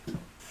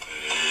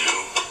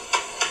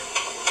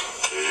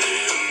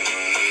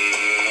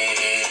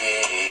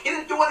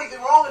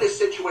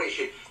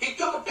situation. He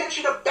took a pitch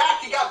in the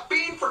back. He got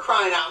beamed for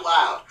crying out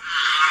loud.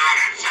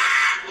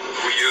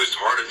 Who used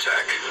heart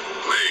attack?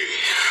 Me.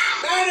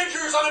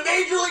 Managers on a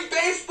Major League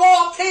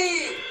Baseball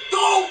team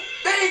don't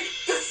make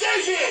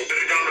decisions.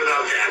 Could have done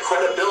without that.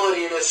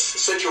 Credibility in this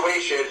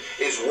situation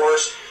is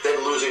worse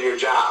than losing your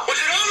job. Was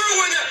it over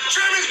when the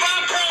Germans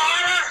bombed Pearl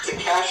Harbor? The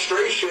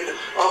castration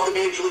of the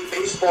Major League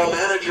Baseball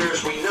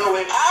managers, we know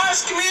it.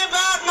 Ask me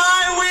about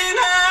my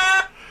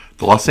winner.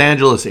 The Los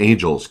Angeles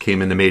Angels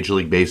came into Major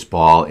League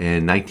Baseball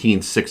in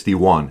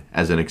 1961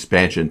 as an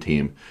expansion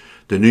team.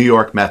 The New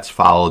York Mets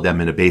followed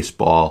them into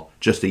baseball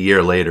just a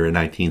year later in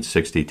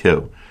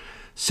 1962.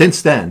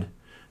 Since then,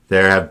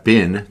 there have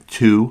been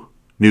two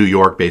New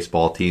York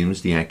baseball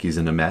teams, the Yankees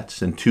and the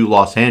Mets, and two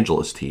Los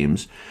Angeles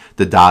teams,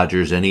 the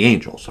Dodgers and the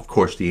Angels. Of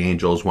course, the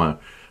Angels went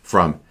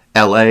from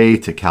LA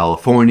to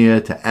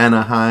California to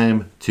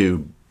Anaheim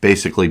to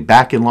basically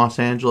back in Los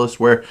Angeles,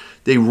 where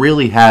they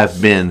really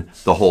have been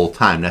the whole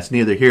time. That's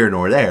neither here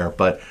nor there,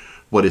 but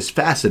what is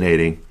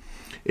fascinating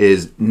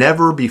is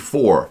never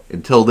before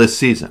until this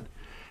season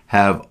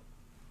have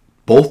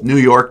both New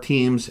York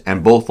teams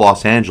and both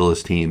Los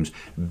Angeles teams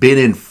been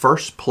in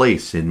first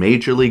place in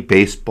Major League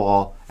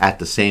Baseball at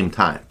the same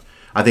time.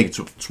 I think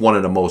it's one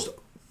of the most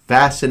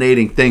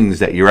fascinating things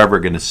that you're ever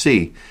going to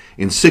see.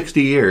 In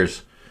 60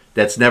 years,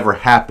 that's never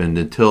happened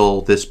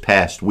until this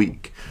past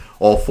week.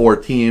 All four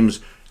teams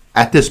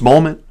at this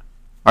moment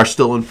are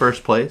still in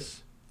first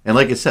place. And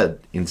like I said,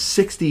 in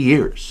 60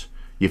 years,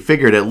 you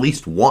figured at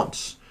least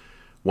once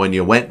when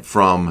you went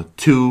from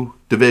 2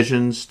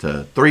 divisions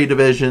to 3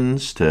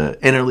 divisions to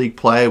interleague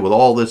play with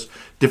all this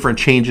different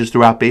changes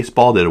throughout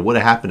baseball, that it would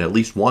have happened at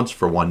least once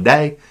for one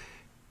day.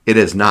 It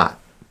has not.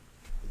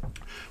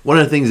 One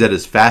of the things that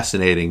is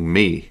fascinating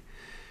me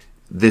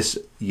this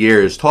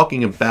year is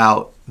talking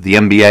about the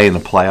NBA and the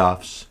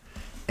playoffs.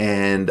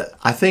 And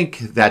I think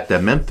that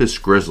the Memphis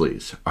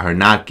Grizzlies are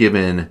not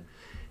given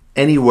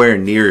anywhere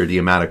near the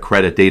amount of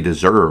credit they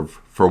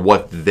deserve for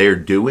what they're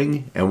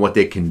doing and what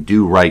they can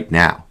do right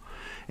now.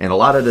 And a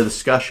lot of the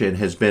discussion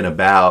has been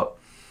about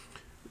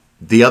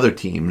the other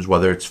teams,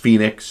 whether it's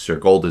Phoenix or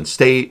Golden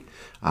State.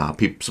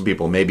 Some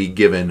people may be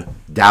giving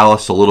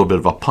Dallas a little bit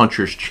of a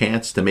puncher's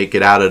chance to make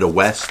it out of the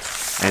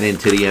West and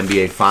into the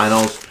NBA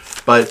Finals.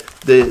 But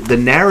the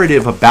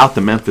narrative about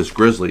the Memphis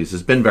Grizzlies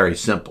has been very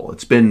simple.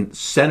 It's been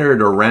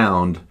centered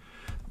around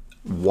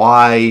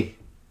why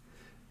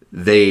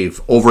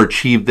they've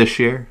overachieved this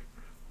year,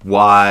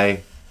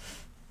 why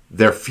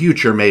their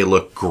future may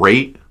look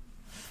great,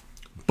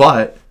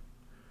 but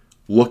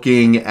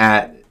looking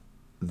at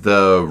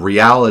the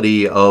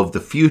reality of the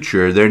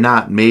future, they're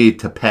not made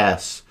to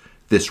pass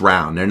this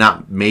round. They're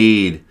not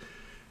made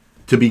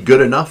to be good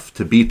enough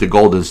to beat the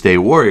Golden State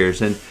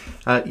Warriors. And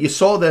you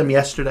saw them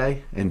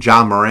yesterday, and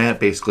John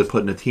Morant basically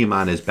putting a team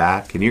on his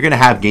back. And you're going to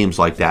have games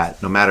like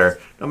that no matter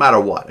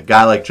what. A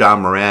guy like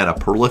John Morant, a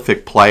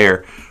prolific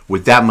player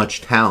with that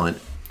much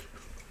talent,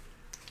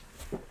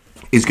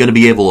 is going to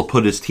be able to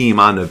put his team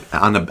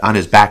on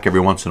his back every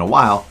once in a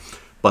while.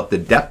 But the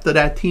depth of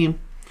that team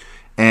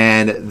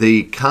and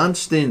the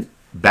constant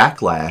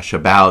backlash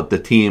about the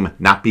team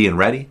not being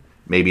ready,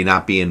 maybe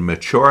not being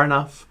mature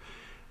enough,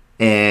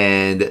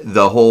 and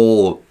the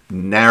whole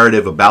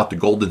narrative about the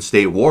Golden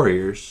State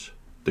Warriors,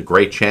 the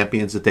great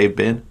champions that they've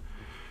been,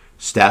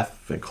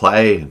 Steph and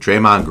Clay and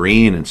Draymond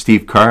Green and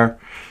Steve Kerr.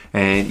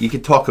 And you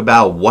can talk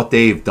about what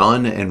they've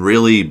done and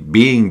really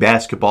being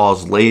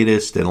basketball's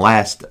latest and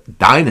last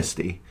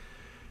dynasty.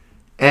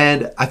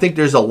 And I think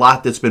there's a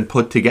lot that's been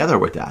put together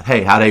with that.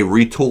 Hey, how they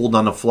retooled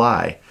on the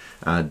fly,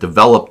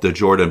 developed a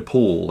Jordan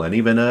Poole, and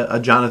even a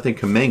Jonathan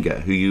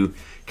Kuminga, who you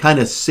kind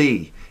of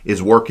see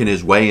is working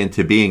his way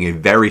into being a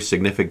very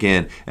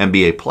significant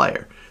NBA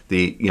player.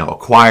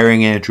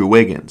 Acquiring Andrew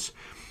Wiggins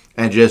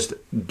and just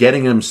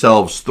getting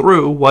themselves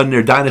through when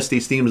their dynasty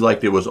seems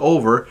like it was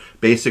over,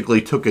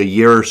 basically took a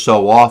year or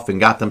so off and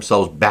got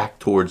themselves back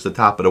towards the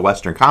top of the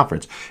Western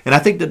Conference. And I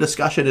think the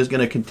discussion is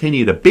going to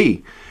continue to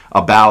be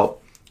about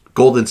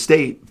Golden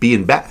State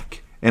being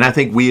back. And I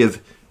think we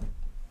have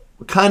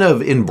kind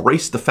of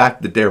embraced the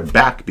fact that they're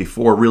back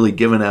before really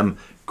giving them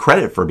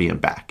credit for being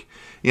back.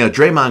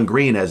 Draymond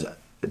Green, as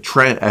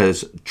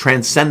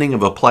transcending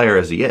of a player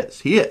as he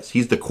is.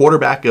 He's the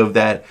quarterback of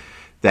that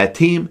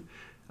team.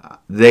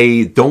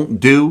 They don't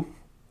do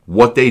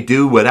what they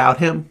do without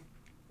him,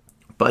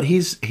 but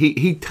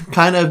he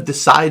kind of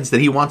decides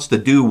that he wants to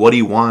do what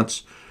he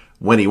wants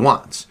when he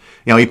wants.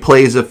 He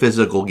plays a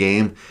physical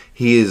game.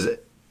 His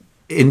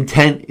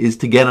intent is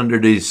to get under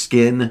the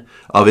skin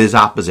of his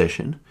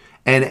opposition,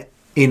 and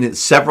in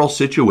several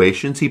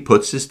situations he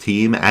puts his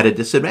team at a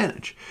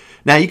disadvantage.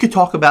 Now, you could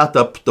talk about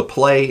the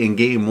play in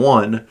Game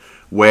 1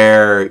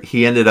 where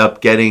he ended up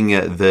getting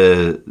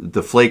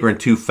the flagrant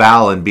 2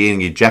 foul and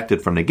being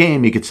ejected from the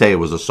game. You could say it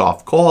was a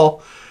soft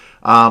call.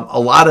 A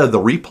lot of the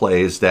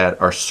replays that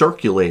are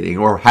circulating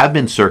or have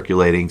been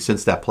circulating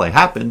since that play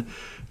happened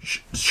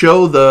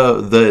show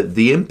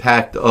the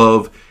impact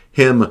of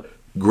him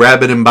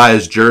grabbing him by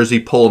his jersey,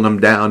 pulling him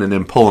down, and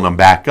then pulling him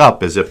back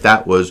up as if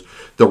that was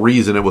the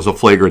reason it was a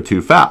flagrant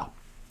 2 foul.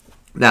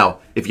 Now,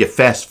 if you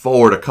fast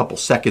forward a couple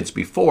seconds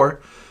before,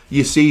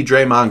 you see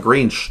Draymond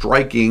Green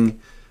striking,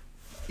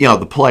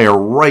 the player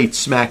right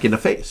smack in the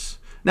face.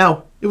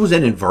 Now, it was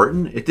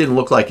inadvertent. It didn't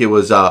look like it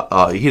was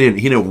he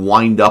didn't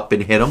wind up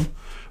and hit him,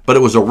 but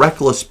it was a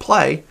reckless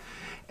play,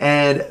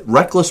 and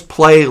reckless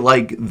play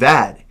like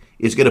that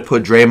is going to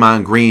put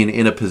Draymond Green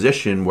in a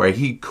position where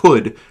he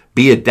could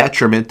be a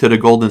detriment to the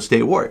Golden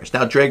State Warriors.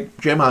 Now,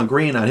 Draymond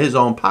Green on his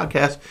own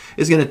podcast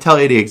is going to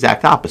tell you the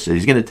exact opposite.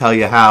 He's going to tell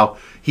you how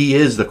he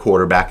is the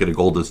quarterback of the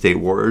Golden State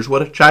Warriors,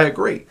 which I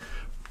agree.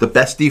 The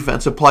best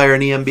defensive player in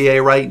the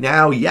NBA right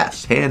now,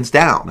 yes, hands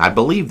down. I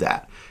believe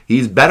that.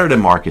 He's better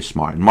than Marcus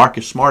Smart. And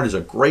Marcus Smart is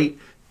a great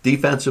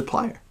defensive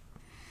player.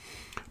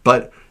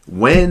 But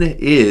when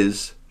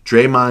is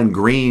Draymond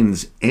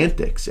Green's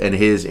antics and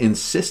his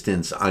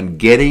insistence on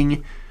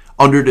getting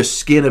under the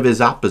skin of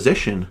his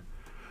opposition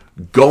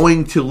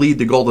going to lead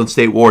the Golden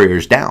State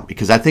Warriors down?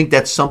 Because I think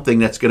that's something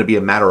that's going to be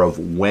a matter of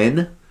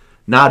when,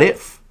 not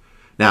if.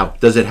 Now,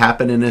 does it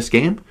happen in this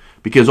game?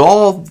 Because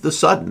all of a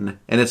sudden,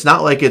 and it's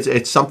not like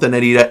it's something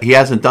that he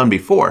hasn't done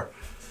before,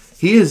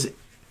 he's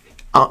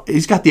got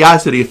the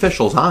eyes of the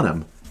officials on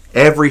him.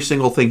 Every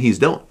single thing he's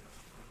doing.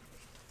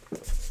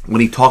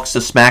 When he talks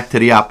to smack to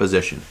the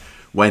opposition,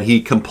 when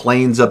he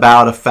complains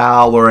about a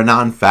foul or a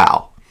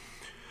non-foul,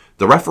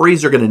 the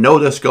referees are going to know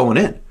this going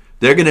in.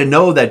 They're going to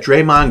know that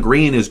Draymond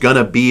Green is going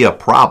to be a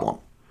problem.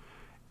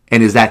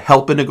 And is that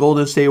helping the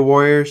Golden State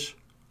Warriors,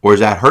 or is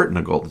that hurting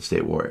the Golden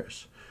State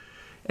Warriors?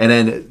 And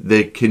then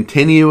the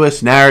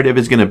continuous narrative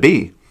is going to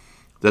be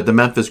that the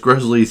Memphis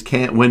Grizzlies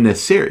can't win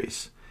this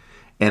series.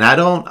 And I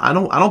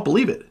don't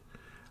believe it.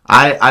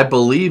 I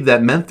believe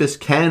that Memphis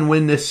can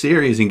win this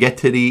series and get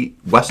to the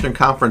Western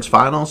Conference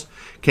Finals.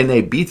 Can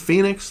they beat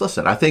Phoenix?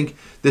 Listen, I think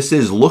this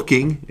is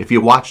looking, if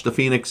you watch the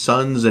Phoenix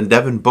Suns and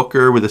Devin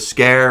Booker with a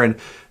scare and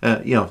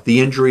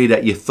the injury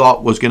that you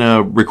thought was going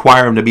to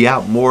require him to be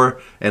out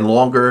more and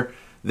longer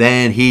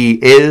than he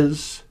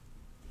is,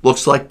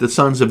 looks like the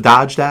Suns have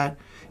dodged that.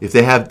 If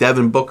they have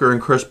Devin Booker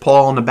and Chris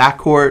Paul in the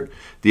backcourt,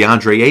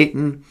 DeAndre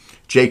Ayton,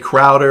 Jay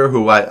Crowder,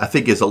 who I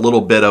think is a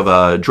little bit of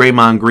a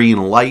Draymond Green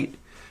light,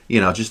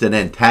 just an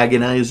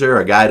antagonizer,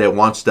 a guy that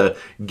wants to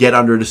get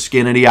under the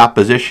skin of the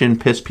opposition,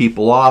 piss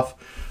people off,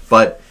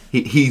 but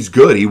he's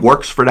good. He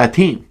works for that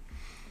team.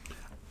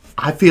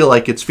 I feel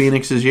like it's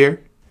Phoenix's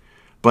year,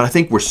 but I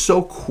think we're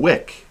so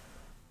quick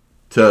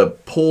to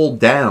pull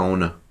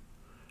down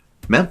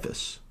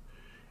Memphis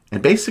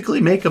and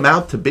basically make them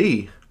out to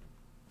be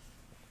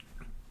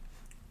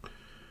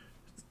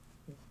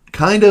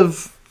kind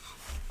of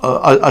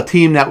a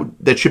team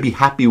that should be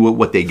happy with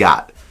what they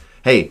got.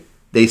 Hey,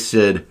 they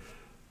said,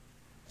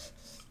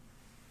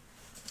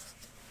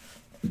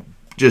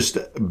 just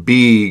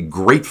be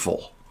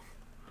grateful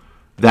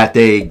that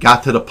they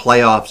got to the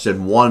playoffs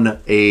and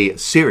won a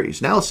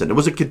series. Now listen, it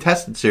was a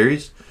contested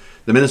series.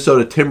 The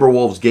Minnesota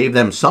Timberwolves gave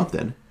them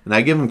something, and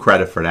I give them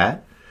credit for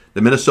that.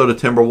 The Minnesota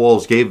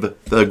Timberwolves gave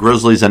the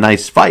Grizzlies a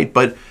nice fight,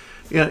 but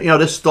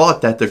this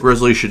thought that the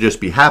Grizzlies should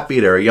just be happy,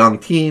 they're a young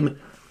team.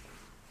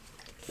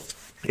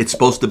 It's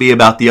supposed to be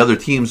about the other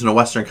teams in the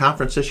Western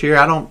Conference this year.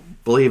 I don't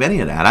believe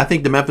any of that. I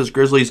think the Memphis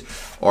Grizzlies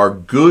are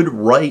good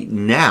right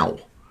now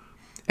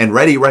and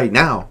ready right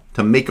now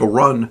to make a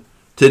run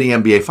to the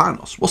NBA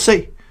Finals. We'll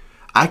see.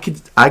 I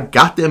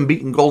got them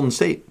beating Golden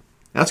State.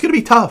 Now, it's going to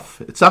be tough.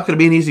 It's not going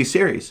to be an easy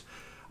series.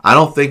 I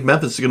don't think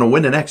Memphis is going to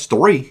win the next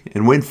 3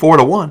 and win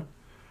 4-1.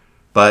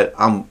 But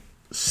I'm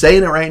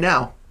saying it right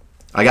now.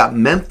 I got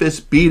Memphis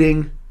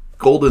beating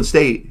Golden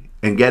State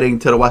and getting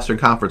to the Western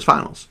Conference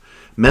Finals.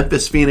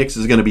 Memphis-Phoenix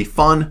is going to be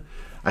fun.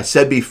 I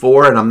said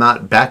before, and I'm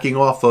not backing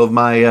off of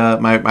my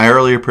my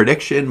earlier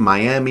prediction,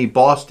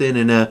 Miami-Boston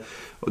in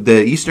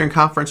the Eastern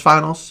Conference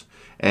Finals.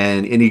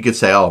 And you could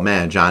say, oh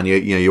man, John,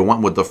 you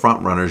went with the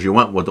front runners, you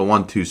went with the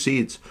 1-2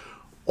 seeds.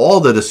 All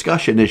the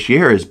discussion this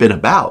year has been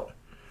about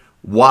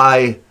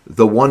why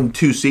the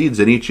 1-2 seeds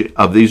in each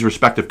of these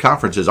respective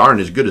conferences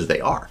aren't as good as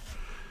they are.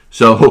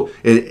 So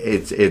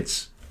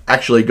it's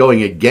actually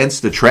going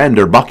against the trend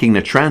or bucking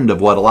the trend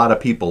of what a lot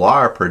of people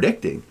are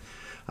predicting.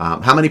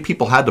 How many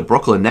people had the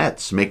Brooklyn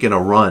Nets making a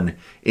run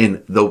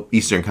in the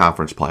Eastern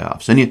Conference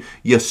playoffs? And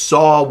you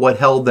saw what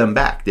held them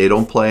back. They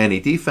don't play any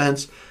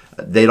defense.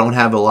 They don't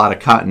have a lot of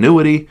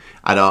continuity.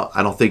 I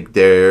don't think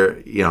they're,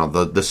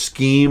 the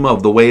scheme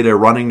of the way they're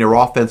running their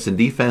offense and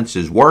defense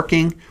is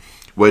working,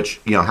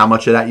 which, how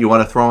much of that you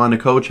want to throw on the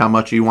coach, how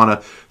much you want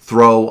to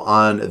throw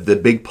on the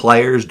big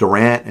players,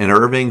 Durant and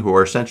Irving, who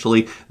are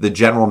essentially the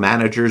general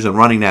managers and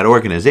running that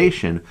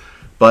organization.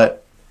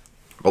 But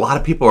a lot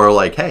of people are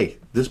like, hey,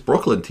 this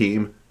Brooklyn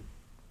team,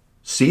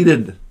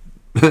 seeded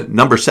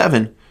number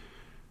 7,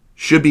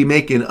 should be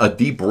making a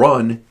deep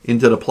run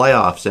into the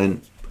playoffs.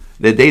 And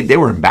they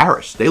were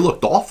embarrassed. They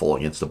looked awful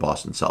against the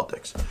Boston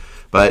Celtics.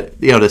 But,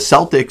 the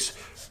Celtics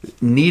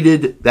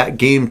needed that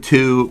Game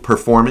 2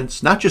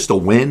 performance, not just a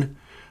win,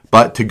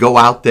 but to go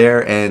out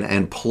there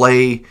and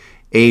play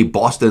a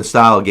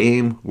Boston-style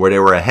game where they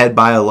were ahead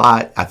by a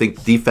lot. I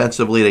think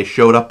defensively they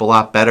showed up a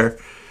lot better.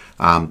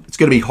 It's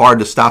going to be hard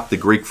to stop the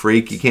Greek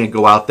Freak. You can't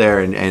go out there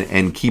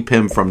and keep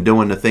him from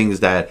doing the things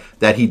that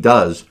he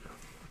does.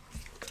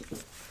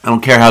 I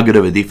don't care how good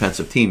of a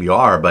defensive team you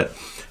are, but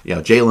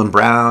Jaylen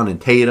Brown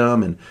and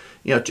Tatum and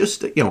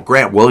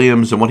Grant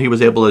Williams and what he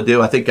was able to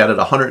do. I think out of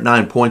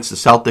 109 points the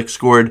Celtics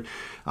scored,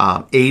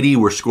 80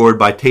 were scored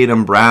by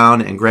Tatum,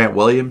 Brown, and Grant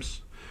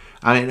Williams.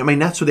 I mean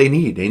that's what they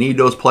need. They need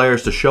those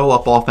players to show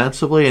up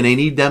offensively, and they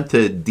need them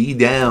to D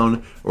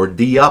down or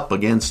D up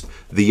against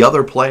the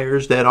other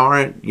players that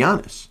aren't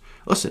Giannis.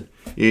 Listen,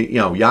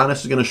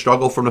 Giannis is going to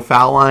struggle from the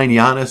foul line.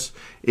 Giannis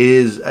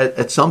is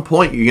at some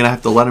point you're going to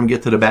have to let him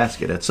get to the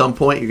basket. At some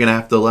point you're going to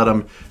have to let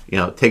him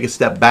take a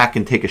step back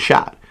and take a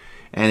shot.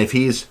 And if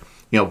he's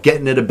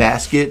getting to the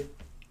basket,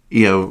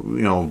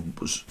 scoring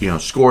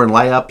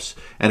layups,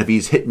 and if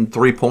he's hitting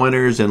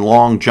 3-pointers and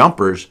long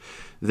jumpers,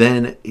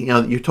 then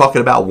you're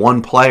talking about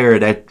one player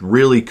that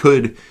really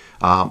could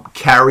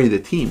carry the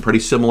team, pretty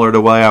similar to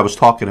the way I was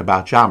talking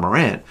about Ja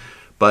Morant.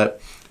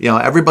 But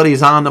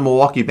everybody's on the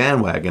Milwaukee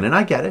bandwagon, and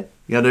I get it.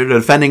 They're the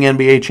defending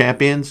NBA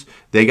champions.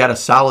 They got a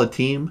solid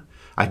team.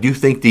 I do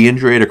think the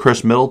injury to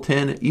Chris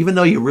Middleton, even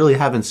though you really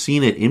haven't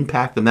seen it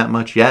impact them that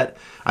much yet,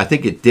 I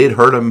think it did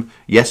hurt them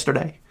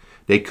yesterday.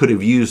 They could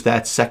have used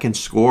that second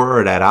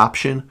scorer, that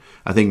option.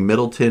 I think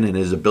Middleton and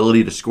his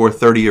ability to score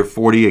 30 or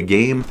 40 a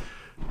game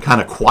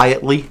kind of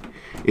quietly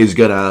is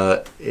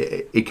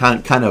it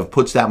kind of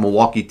puts that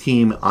Milwaukee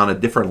team on a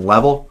different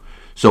level.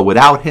 So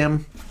without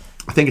him,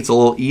 I think it's a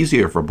little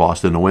easier for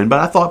Boston to win. But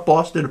I thought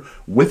Boston,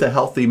 with a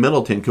healthy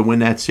Middleton, could win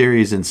that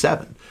series in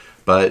 7.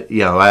 But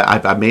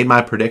I made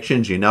my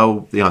predictions. They've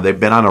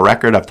been on a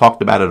record. I've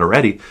talked about it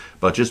already.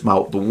 But just the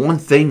one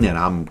thing that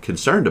I'm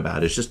concerned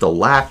about is just a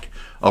lack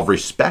of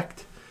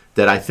respect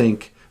that I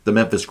think the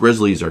Memphis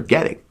Grizzlies are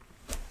getting.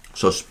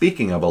 So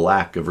speaking of a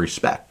lack of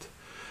respect,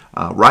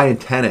 Ryan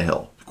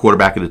Tannehill,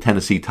 quarterback of the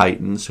Tennessee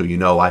Titans,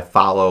 who I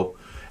follow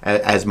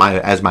as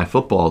my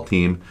football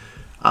team,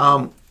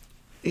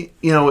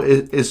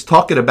 is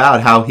talking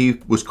about how he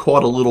was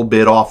caught a little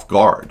bit off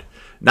guard,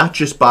 not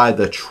just by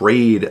the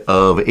trade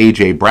of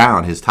A.J.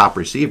 Brown, his top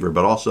receiver,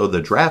 but also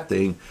the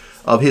drafting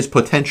of his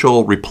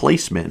potential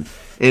replacement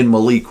in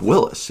Malik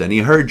Willis. And he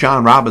heard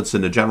John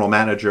Robinson, the general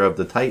manager of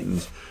the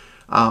Titans,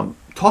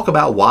 talk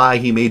about why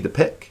he made the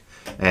pick.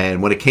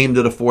 And when it came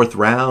to the 4th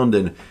round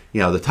and,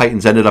 the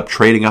Titans ended up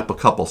trading up a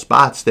couple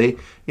spots, they,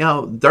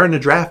 during the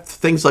draft,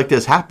 things like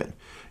this happen.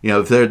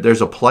 If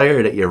there's a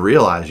player that you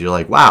realize, you're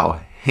like, wow,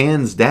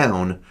 hands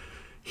down,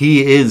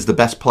 he is the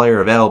best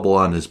player available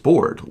on this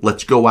board.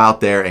 Let's go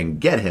out there and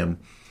get him.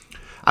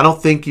 I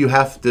don't think you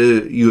have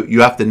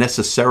to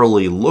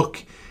necessarily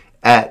look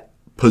at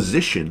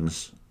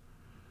positions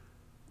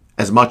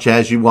as much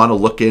as you want to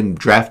look and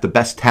draft the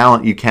best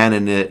talent you can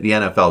in the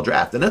NFL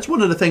draft. And that's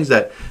one of the things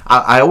that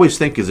I always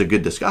think is a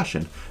good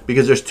discussion,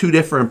 because there's two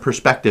different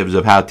perspectives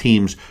of how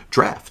teams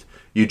draft.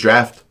 You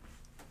draft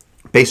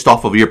based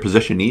off of your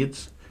position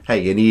needs.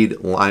 Hey, you need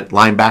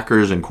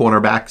linebackers and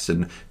cornerbacks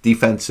and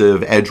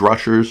defensive edge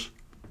rushers,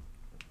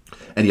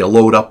 and you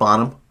load up on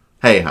them.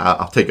 Hey,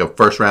 I'll take a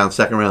 1st round,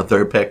 2nd round,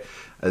 3rd pick.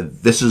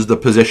 This is the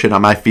position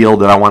on my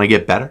field that I want to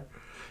get better.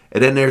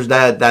 And then there's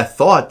that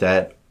thought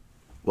that,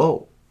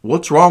 well,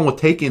 what's wrong with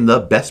taking the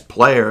best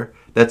player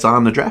that's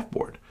on the draft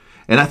board?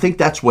 And I think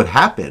that's what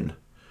happened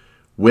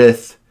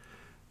with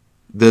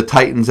the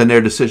Titans and their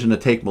decision to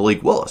take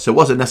Malik Willis. It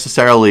wasn't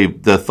necessarily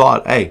the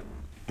thought, hey,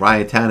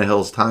 Ryan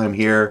Tannehill's time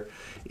here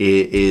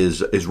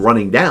is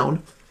running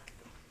down.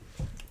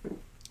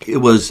 It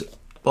was,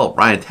 well,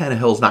 Ryan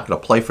Tannehill's not going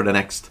to play for the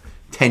next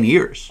 10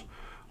 years.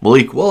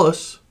 Malik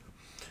Willis,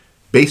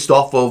 based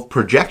off of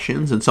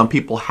projections, and some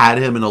people had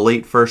him in a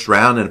late 1st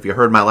round, and if you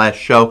heard my last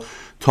show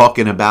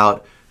talking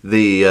about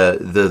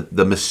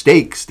the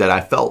mistakes that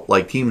I felt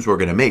like teams were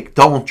going to make.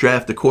 Don't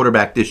draft a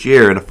quarterback this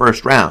year in the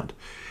 1st round.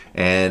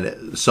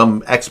 And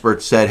some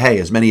experts said, hey,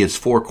 as many as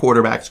 4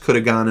 quarterbacks could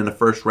have gone in the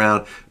 1st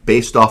round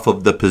based off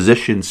of the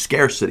position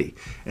scarcity.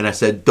 And I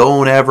said,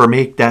 don't ever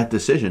make that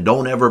decision.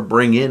 Don't ever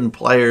bring in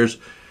players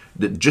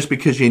just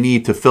because you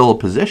need to fill a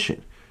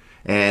position.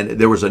 And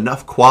there was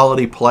enough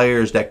quality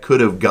players that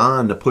could have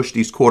gone to push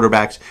these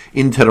quarterbacks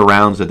into the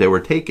rounds that they were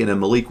taking. And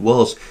Malik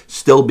Willis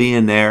still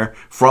being there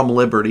from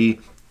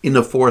Liberty in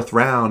the 4th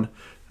round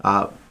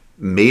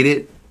made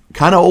it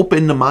kind of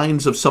open the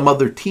minds of some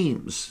other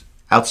teams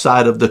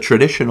outside of the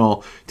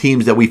traditional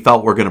teams that we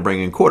felt were going to bring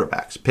in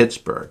quarterbacks.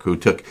 Pittsburgh, who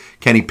took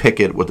Kenny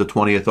Pickett with the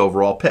 20th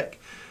overall pick.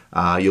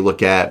 You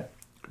look at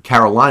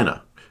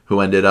Carolina,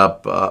 who ended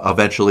up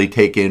eventually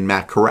taking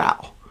Matt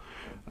Corral.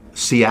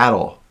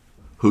 Seattle,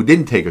 who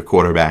didn't take a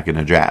quarterback in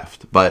the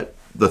draft, but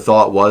the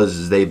thought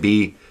was they'd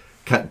be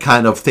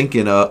kind of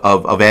thinking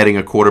of adding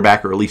a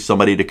quarterback or at least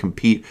somebody to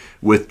compete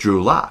with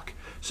Drew Lock.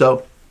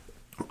 So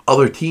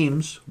other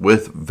teams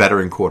with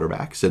veteran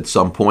quarterbacks at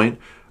some point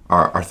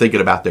are thinking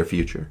about their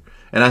future.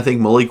 And I think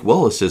Malik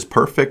Willis is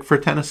perfect for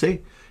Tennessee.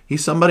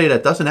 He's somebody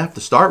that doesn't have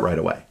to start right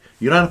away.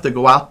 You don't have to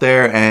go out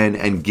there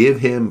and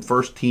give him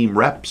 1st-team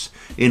reps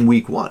in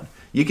week 1.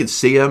 You can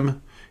see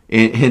him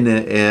in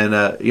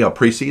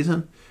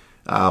preseason.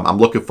 I'm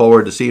looking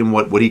forward to seeing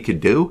what he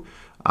could do.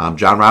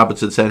 John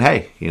Robinson said,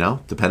 hey,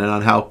 depending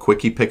on how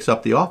quick he picks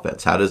up the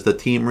offense, how does the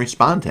team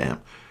respond to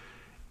him?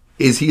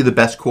 Is he the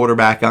best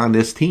quarterback on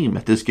this team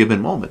at this given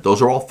moment?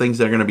 Those are all things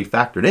that are going to be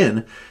factored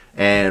in.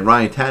 And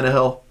Ryan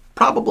Tannehill,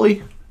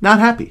 probably not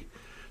happy.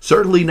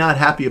 Certainly not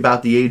happy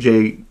about the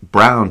A.J.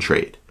 Brown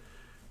trade.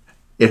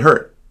 It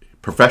hurt.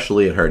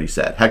 Professionally, it hurt, he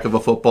said. Heck of a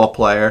football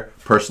player.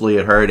 Personally,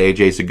 it hurt.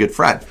 A.J.'s a good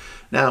friend.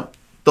 Now,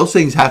 those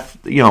things have,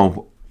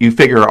 you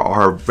figure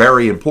are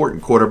very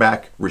important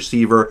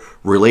quarterback-receiver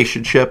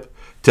relationship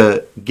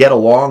to get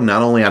along,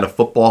 not only on a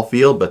football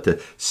field, but to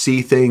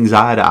see things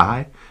eye to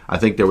eye. I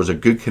think there was a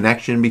good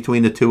connection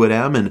between the two of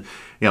them. And,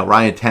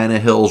 Ryan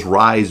Tannehill's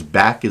rise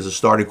back as a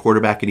starting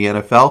quarterback in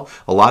the NFL,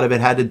 a lot of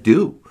it had to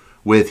do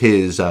with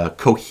his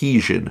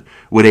cohesion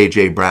with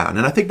A.J. Brown.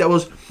 And I think that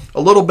was a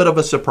little bit of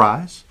a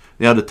surprise.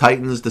 The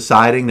Titans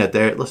deciding that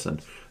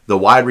the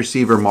wide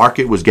receiver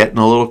market was getting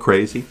a little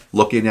crazy,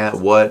 looking at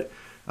what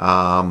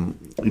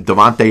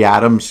Davante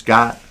Adams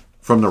got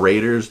from the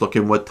Raiders,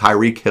 looking what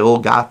Tyreek Hill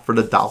got for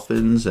the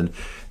Dolphins, and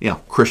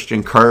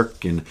Christian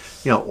Kirk, and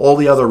all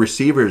the other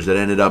receivers that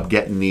ended up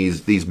getting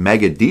these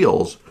mega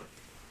deals.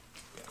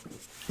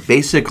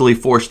 Basically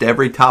forced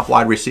every top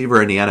wide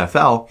receiver in the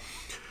NFL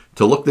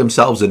to look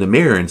themselves in the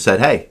mirror and said,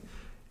 hey,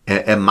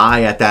 am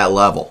I at that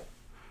level?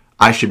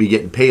 I should be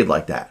getting paid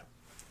like that.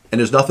 And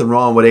there's nothing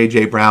wrong with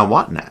A.J. Brown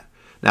wanting that.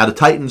 Now, the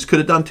Titans could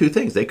have done two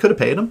things. They could have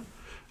paid him.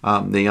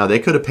 They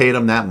could have paid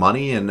him that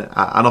money, and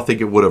I don't think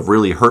it would have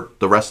really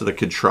hurt the rest of the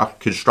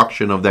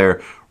construction of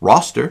their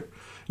roster.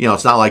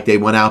 It's not like they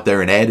went out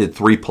there and added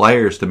 3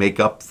 players to make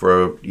up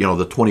for,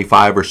 the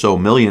 25 or so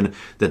million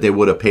that they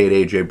would have paid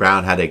A.J.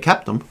 Brown had they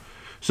kept him.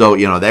 So,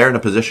 they're in a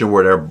position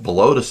where they're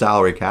below the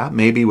salary cap.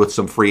 Maybe with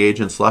some free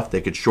agents left,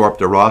 they could shore up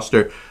their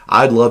roster.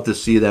 I'd love to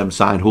see them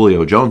sign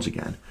Julio Jones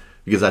again,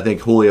 because I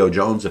think Julio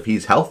Jones, if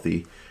he's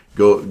healthy,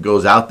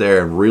 goes out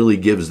there and really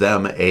gives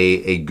them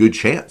a good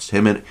chance.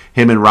 Him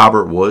and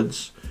Robert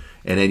Woods.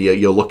 And then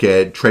you look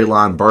at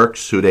Treylon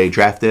Burks, who they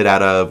drafted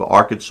out of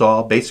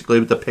Arkansas, basically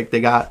with the pick they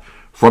got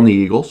from the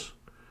Eagles.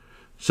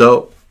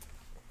 So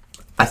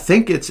I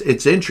think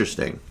it's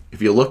interesting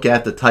if you look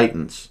at the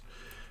Titans,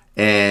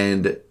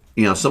 and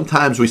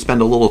sometimes we spend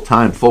a little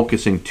time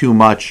focusing too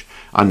much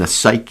on the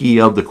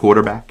psyche of the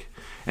quarterback.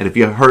 And if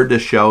you heard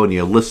this show and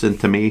you listened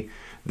to me,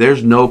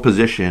 there's no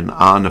position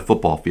on the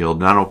football field,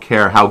 and I don't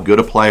care how good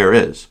a player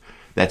is,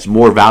 that's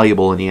more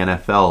valuable in the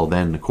NFL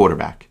than the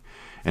quarterback.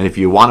 And if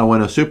you want to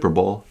win a Super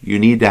Bowl, you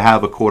need to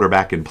have a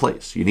quarterback in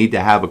place. You need to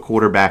have a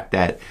quarterback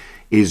that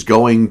is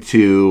going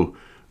to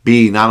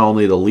be not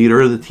only the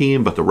leader of the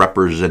team, but the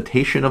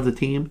representation of the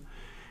team,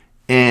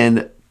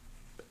 and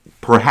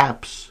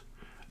perhaps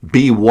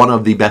be one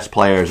of the best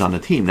players on the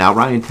team. Now,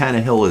 Ryan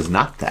Tannehill is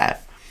not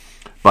that,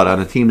 but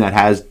on a team that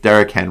has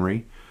Derrick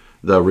Henry,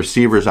 the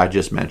receivers I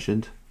just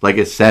mentioned, like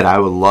I said, I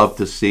would love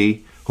to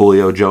see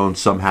Julio Jones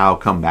somehow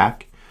come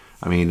back.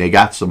 I mean, they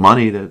got some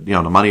money that,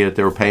 the money that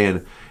they were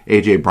paying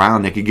A.J.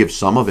 Brown, they could give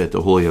some of it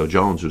to Julio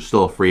Jones, who's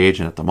still a free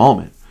agent at the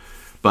moment.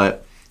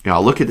 But,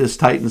 look at this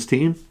Titans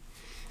team,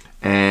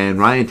 and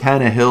Ryan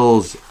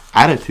Tannehill's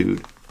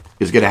attitude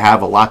is going to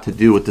have a lot to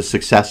do with the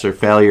success or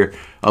failure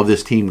of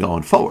this team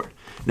going forward.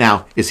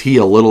 Now, is he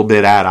a little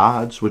bit at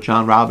odds with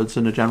John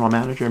Robinson, the general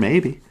manager?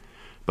 Maybe.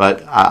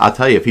 But I'll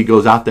tell you, if he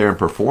goes out there and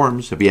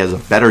performs, if he has a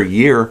better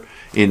year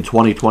in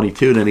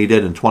 2022 than he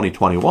did in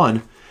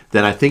 2021,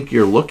 then I think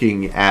you're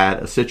looking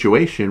at a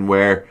situation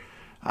where,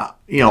 a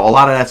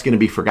lot of that's going to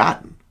be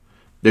forgotten.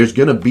 There's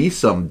going to be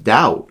some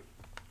doubt.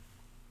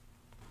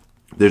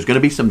 There's going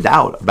to be some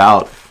doubt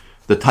about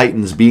the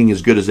Titans being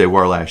as good as they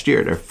were last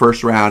year. Their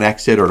first round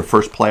exit, or the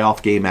first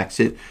playoff game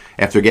exit,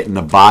 after getting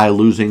the bye,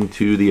 losing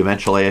to the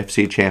eventual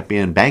AFC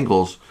champion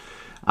Bengals,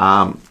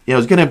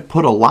 it's going to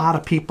put a lot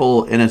of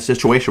people in a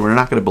situation where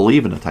they're not going to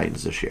believe in the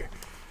Titans this year.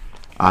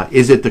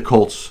 Is it the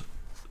Colts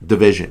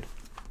division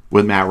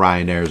with Matt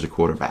Ryan there as a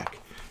quarterback?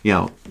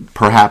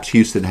 Perhaps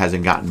Houston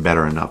hasn't gotten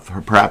better enough.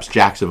 Or perhaps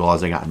Jacksonville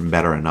hasn't gotten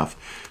better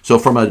enough. So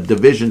from a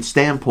division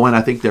standpoint,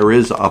 I think there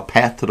is a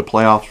path to the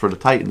playoffs for the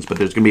Titans, but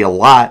there's going to be a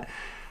lot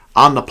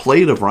on the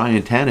plate of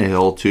Ryan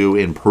Tannehill to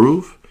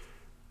improve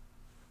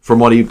from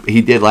what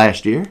he did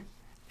last year.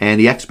 And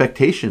the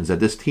expectations that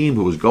this team,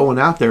 who was going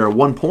out there at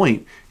one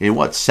point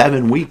in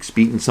 7 weeks,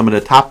 beating some of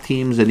the top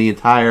teams in the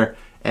entire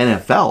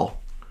NFL,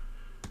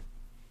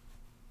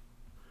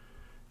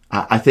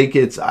 I think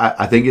it's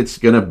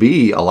going to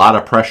be a lot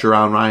of pressure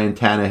on Ryan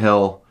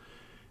Tannehill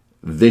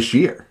this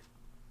year.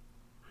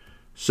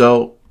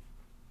 So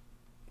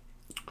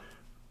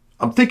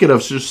I'm thinking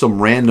of just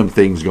some random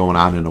things going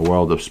on in the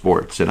world of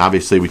sports, and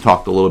obviously we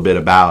talked a little bit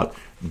about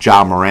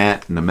Ja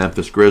Morant and the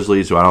Memphis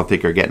Grizzlies, who I don't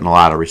think are getting a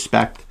lot of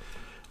respect.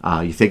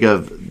 You think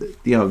of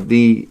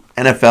the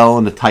NFL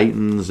and the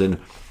Titans and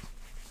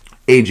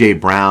A.J.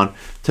 Brown.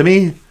 To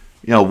me,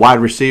 wide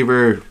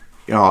receiver,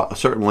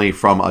 certainly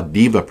from a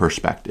diva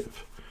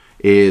perspective,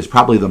 is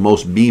probably the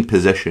most me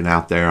position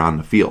out there on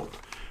the field,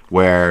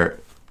 where,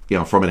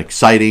 from an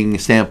exciting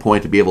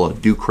standpoint, to be able to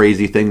do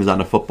crazy things on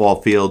the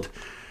football field,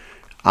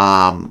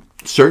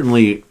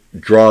 certainly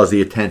draws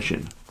the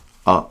attention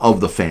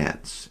of the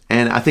fans.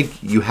 And I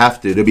think you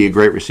have to be a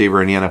great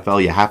receiver in the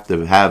NFL, you have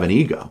to have an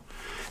ego.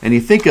 And you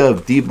think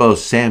of Deebo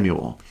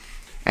Samuel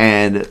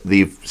and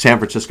the San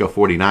Francisco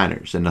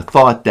 49ers and the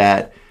thought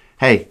that,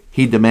 hey,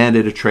 he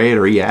demanded a trade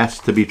or he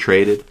asked to be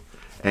traded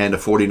and the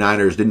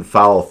 49ers didn't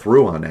follow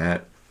through on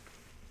that.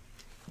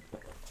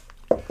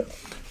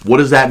 What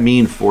does that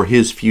mean for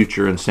his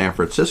future in San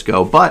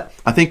Francisco? But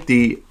I think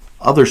the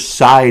other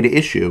side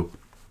issue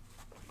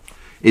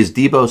is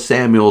Deebo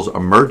Samuel's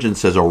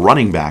emergence as a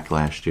running back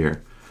last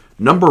year.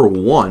 Number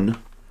one,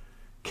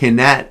 can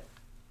that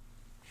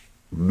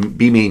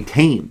be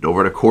maintained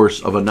over the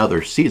course of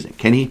another season?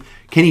 Can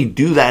he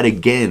do that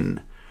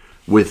again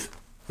with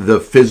the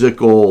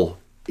physical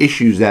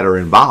issues that are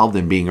involved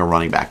in being a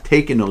running back,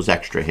 taking those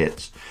extra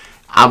hits?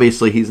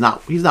 Obviously, he's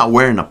not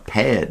wearing the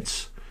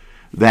pads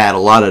that a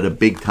lot of the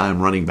big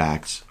time running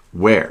backs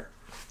wear.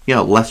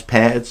 Less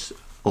pads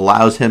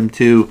allows him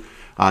to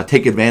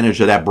take advantage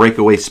of that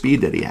breakaway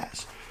speed that he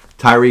has.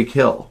 Tyreek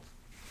Hill,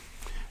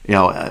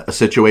 a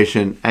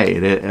situation, hey,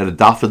 the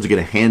Dolphins are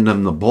going to hand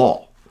him the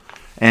ball.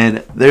 And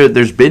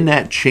there's been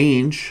that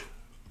change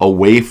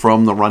away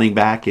from the running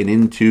back and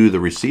into the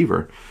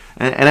receiver.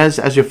 And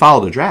as you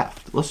follow the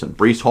draft, listen,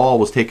 Breece Hall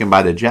was taken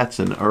by the Jets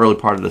in the early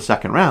part of the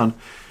second round.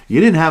 You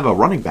didn't have a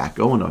running back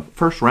go in the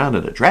first round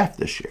of the draft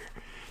this year.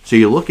 So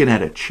you're looking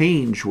at a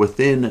change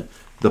within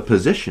the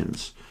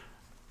positions.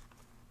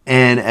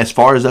 And as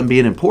far as them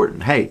being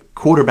important, hey,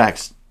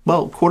 quarterbacks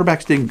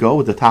didn't go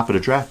at the top of the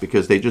draft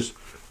because they just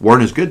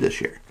weren't as good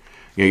this year.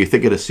 You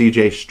think of the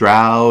C.J.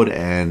 Stroud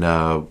and,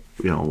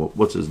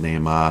 what's his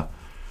name?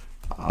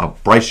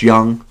 Bryce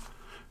Young,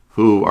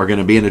 who are going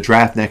to be in the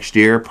draft next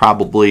year,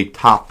 probably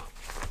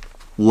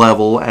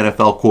top-level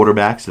NFL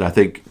quarterbacks that I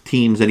think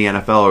teams in the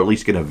NFL are at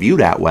least going to view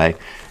that way.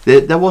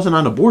 That wasn't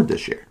on the board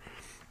this year.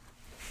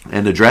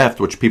 And the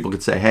draft, which people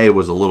could say, hey,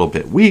 was a little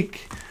bit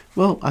weak.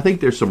 Well, I think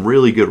there's some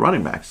really good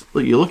running backs.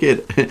 You look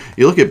at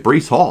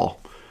Breece Hall.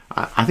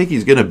 I think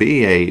he's going to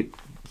be a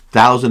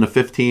 1,000 to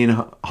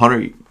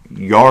 1,500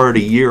 yard a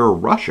year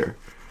rusher,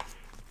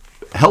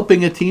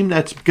 helping a team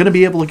that's going to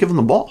be able to give him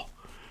the ball.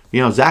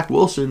 Zach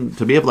Wilson,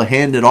 to be able to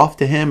hand it off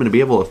to him and to be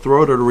able to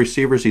throw it to the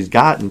receivers he's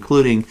got,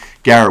 including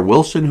Garrett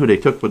Wilson, who they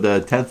took with the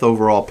 10th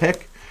overall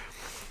pick.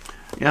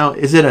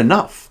 Is it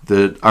enough?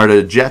 Are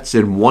the Jets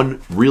in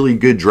one really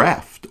good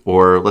draft?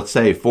 Or let's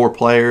say 4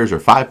 players or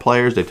 5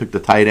 players, they took the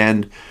tight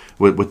end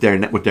with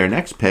their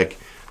next pick,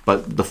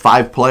 but the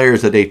 5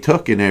 players that they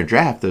took in their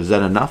draft, is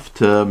that enough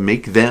to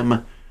make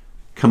them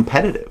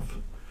competitive?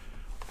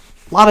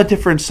 A lot of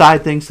different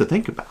side things to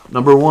think about.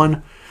 Number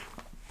one,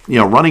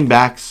 running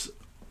backs,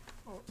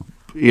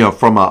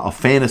 from a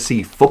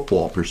fantasy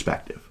football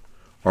perspective,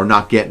 are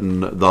not getting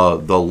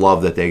the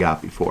love that they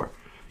got before.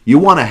 You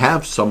want to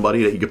have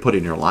somebody that you could put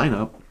in your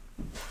lineup,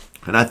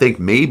 and I think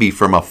maybe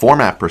from a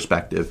format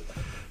perspective,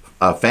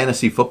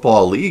 fantasy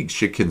football leagues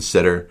should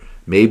consider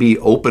maybe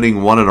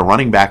opening one of the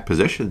running back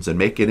positions and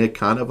making it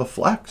kind of a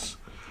flex.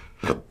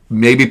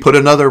 Maybe put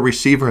another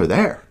receiver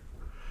there.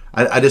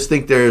 I just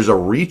think there's a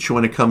reach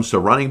when it comes to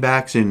running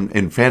backs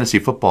in fantasy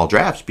football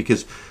drafts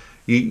because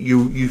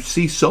you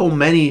see so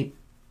many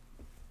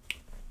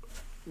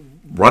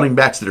running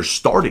backs that are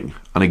starting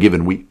on a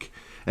given week.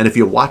 And if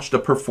you watch the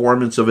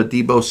performance of a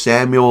Deebo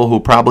Samuel, who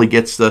probably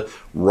gets the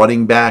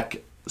running back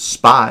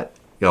spot,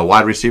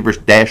 wide receivers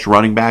dash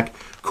running back,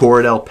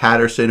 Cordell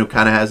Patterson, who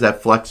kind of has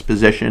that flex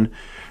position,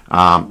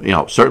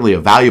 certainly a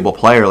valuable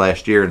player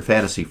last year in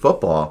fantasy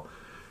football.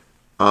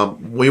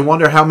 We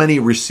wonder how many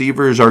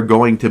receivers are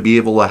going to be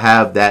able to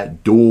have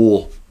that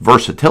dual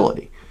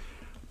versatility.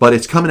 But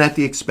it's coming at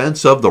the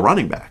expense of the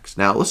running backs.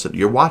 Now, listen,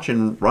 you're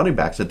watching running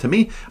backs, and to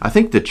me, I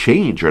think the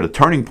change or the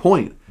turning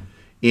point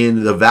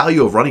in the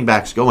value of running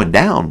backs going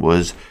down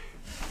was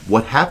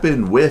what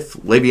happened with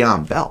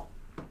Le'Veon Bell.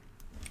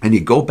 And you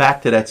go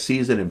back to that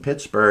season in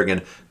Pittsburgh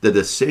and the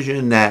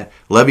decision that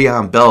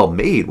Le'Veon Bell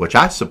made, which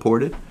I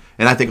supported,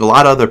 and I think a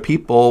lot of other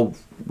people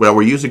that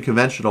were using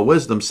conventional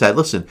wisdom said,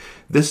 listen,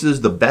 this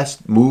is the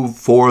best move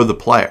for the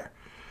player.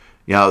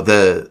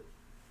 The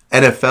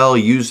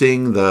NFL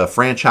using the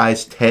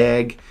franchise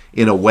tag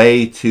in a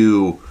way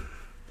to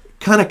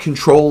kind of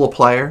control a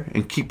player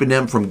and keeping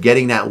them from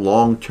getting that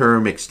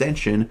long-term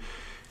extension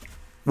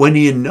when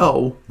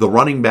the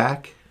running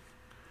back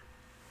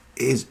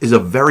is a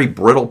very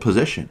brittle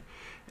position.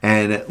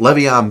 And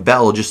Le'Veon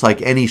Bell, just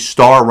like any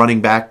star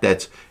running back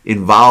that's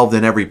involved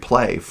in every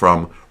play,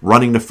 from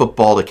running the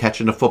football to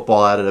catching the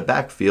football out of the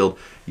backfield,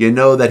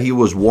 that he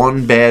was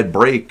one bad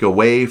break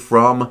away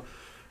from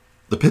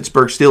the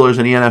Pittsburgh Steelers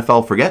and the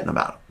NFL forgetting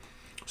about him.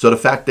 So the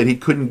fact that he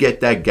couldn't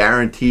get that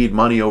guaranteed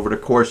money over the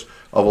course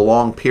of a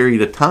long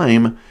period of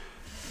time,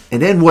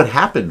 and then what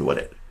happened with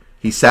it?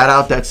 He sat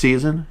out that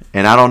season,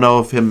 and I don't know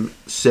if him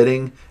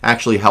sitting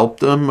actually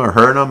helped him or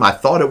hurt him. I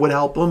thought it would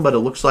help him, but it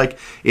looks like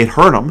it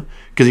hurt him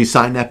because he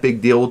signed that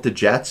big deal with the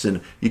Jets,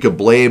 and you could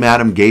blame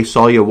Adam Gase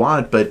all you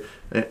want, but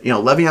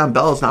Le'Veon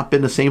Bell has not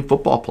been the same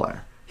football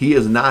player. He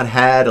has not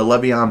had a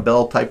Le'Veon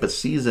Bell type of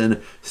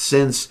season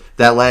since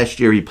that last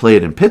year he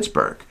played in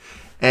Pittsburgh.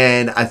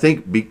 And I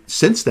think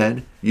since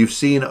then, you've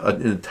seen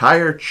an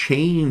entire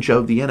change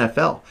of the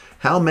NFL.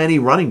 How many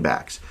running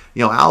backs?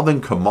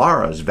 Alvin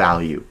Kamara's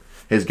value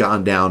has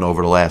gone down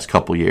over the last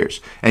couple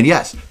years. And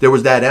yes, there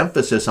was that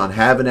emphasis on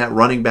having that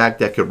running back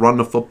that could run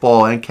the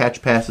football and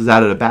catch passes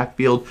out of the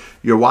backfield.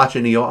 You're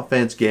watching the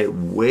offense get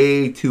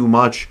way too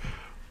much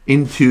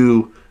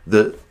into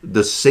the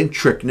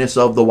centricness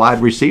of the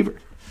wide receiver.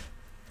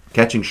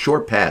 Catching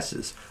short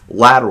passes,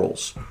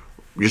 laterals,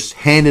 just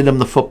handing them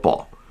the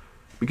football.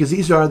 Because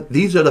these are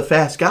the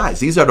fast guys.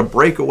 These are the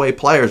breakaway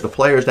players, the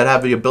players that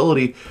have the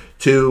ability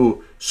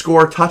to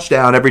score a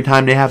touchdown every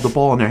time they have the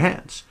ball in their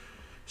hands.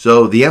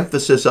 So the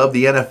emphasis of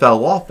the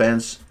NFL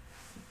offense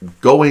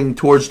going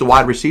towards the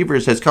wide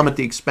receivers has come at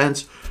the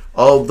expense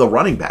of the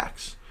running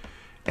backs.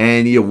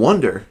 And you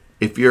wonder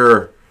if who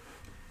are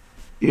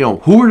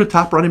the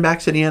top running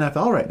backs in the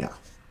NFL right now?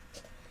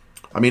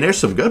 I mean, there's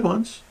some good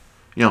ones.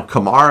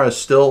 Kamara is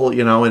still,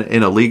 in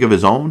a league of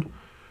his own,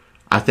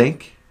 I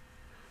think.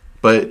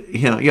 But,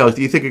 if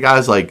you think of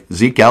guys like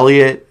Zeke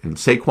Elliott and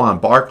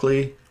Saquon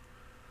Barkley,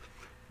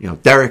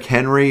 Derrick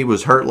Henry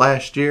was hurt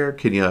last year.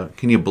 Can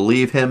you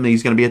believe him?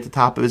 He's going to be at the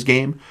top of his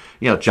game.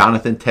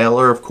 Jonathan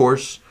Taylor, of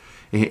course,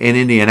 in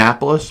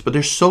Indianapolis. But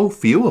there's so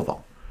few of them.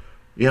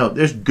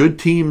 There's good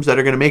teams that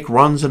are going to make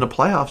runs in the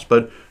playoffs,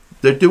 but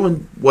they're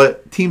doing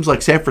what teams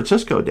like San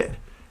Francisco did.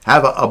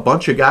 Have a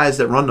bunch of guys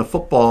that run the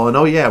football, and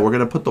we're going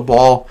to put the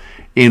ball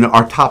in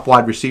our top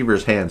wide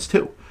receivers' hands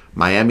too.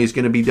 Miami's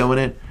going to be doing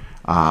it.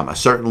 I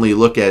certainly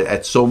look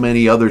at so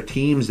many other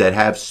teams that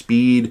have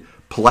speed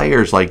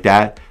players like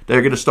that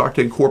are going to start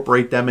to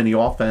incorporate them in the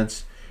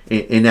offense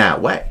in that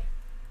way.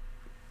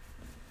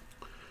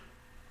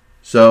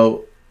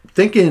 So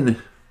thinking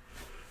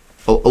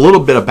a little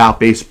bit about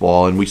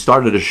baseball, and we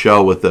started a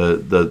show with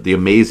the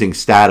amazing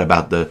stat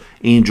about the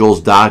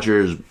Angels,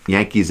 Dodgers,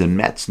 Yankees, and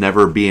Mets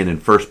never being in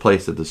first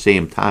place at the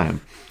same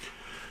time.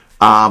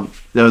 The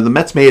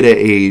Mets made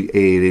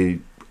to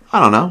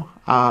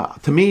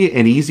me,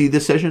 an easy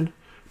decision,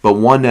 but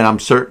one that I'm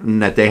certain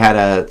that they had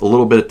a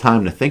little bit of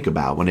time to think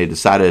about when they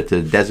decided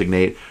to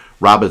designate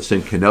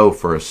Robinson Cano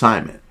for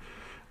assignment.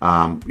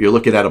 You're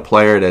looking at a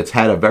player that's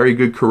had a very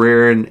good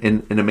career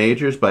in the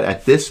majors, but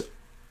at this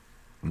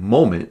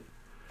moment,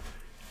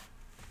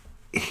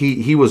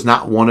 he was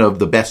not one of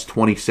the best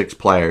 26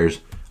 players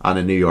on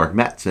the New York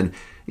Mets. And,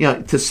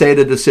 to say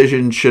the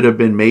decision should have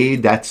been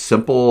made that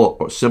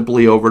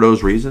simply over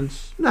those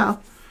reasons, no.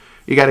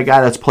 You got a guy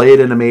that's played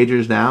in the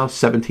majors now,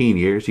 17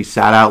 years. He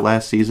sat out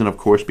last season, of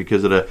course,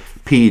 because of the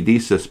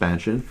PED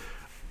suspension.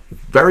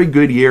 Very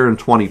good year in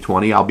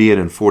 2020, albeit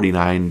in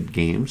 49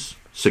 games,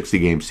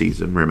 60-game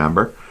season,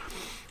 remember.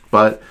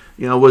 But,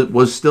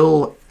 was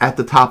still at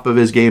the top of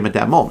his game at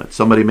that moment.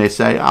 Somebody may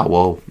say,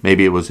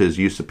 maybe it was his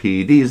use of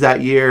PEDs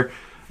that year,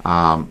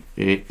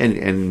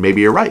 and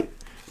maybe you're right.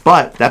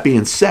 But that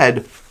being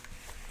said,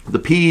 the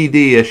PED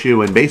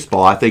issue in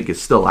baseball, I think,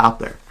 is still out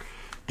there.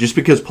 Just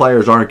because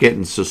players aren't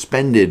getting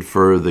suspended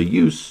for the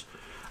use,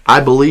 I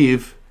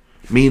believe,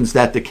 means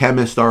that the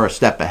chemists are a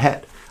step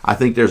ahead. I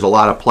think there's a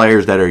lot of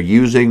players that are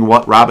using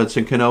what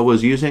Robinson Cano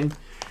was using,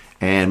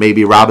 and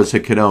maybe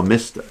Robinson Cano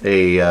missed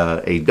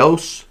a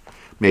dose.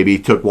 Maybe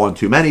he took one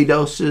too many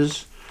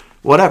doses.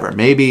 Whatever.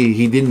 Maybe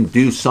he didn't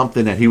do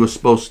something that he was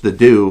supposed to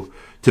do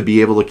to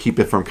be able to keep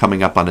it from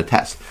coming up on the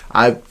test.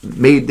 I've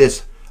made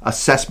this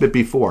assessment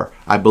before.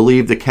 I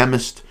believe the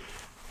chemist,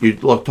 you're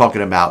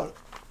talking about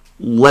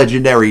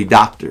legendary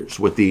doctors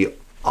with the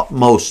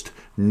utmost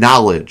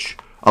knowledge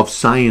of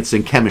science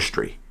and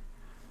chemistry.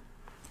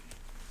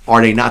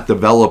 Are they not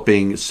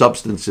developing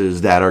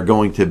substances that are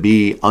going to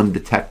be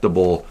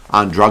undetectable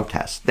on drug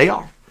tests? They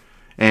are.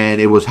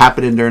 And it was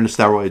happening during the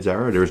steroids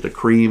era. There's the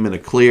cream and the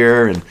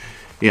clear, and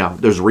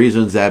there's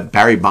reasons that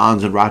Barry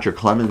Bonds and Roger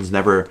Clemens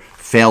never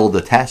failed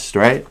the test,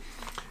 right?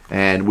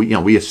 And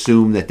we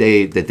assume that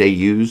they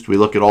used. We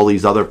look at all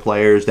these other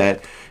players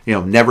that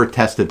never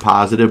tested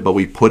positive, but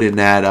we put in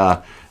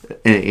that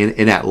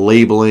in that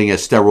labeling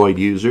as steroid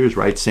users,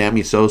 right?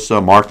 Sammy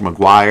Sosa, Mark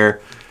McGwire,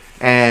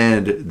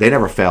 and they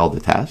never failed the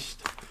test.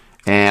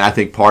 And I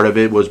think part of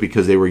it was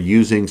because they were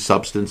using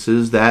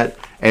substances that,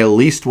 at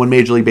least when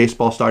Major League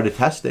Baseball started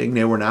testing,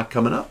 they were not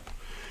coming up.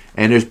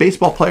 And there's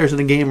baseball players in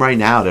the game right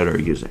now that are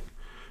using.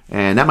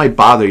 And that might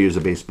bother you as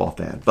a baseball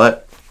fan,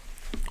 but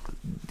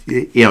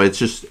it's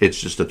just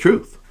the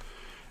truth.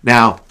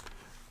 Now,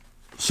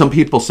 some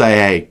people say,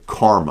 hey,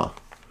 karma,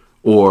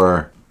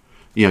 or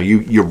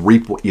you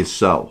reap what you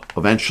sow.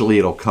 Eventually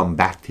it'll come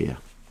back to you.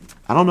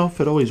 I don't know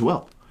if it always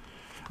will.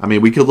 I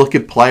mean, we could look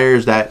at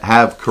players that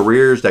have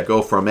careers that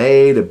go from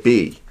A to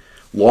B,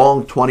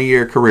 long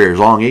 20-year careers,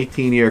 long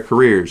 18-year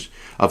careers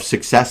of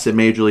success in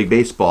Major League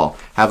Baseball,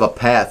 have a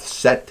path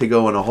set to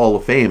go in the Hall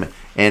of Fame.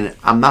 And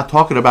I'm not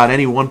talking about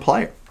any one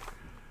player.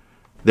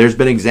 There's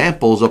been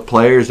examples of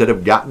players that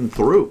have gotten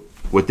through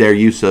with their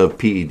use of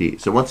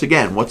PED. So once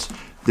again, what's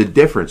the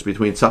difference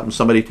between something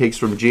somebody takes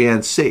from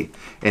GNC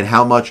and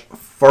how much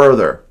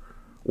further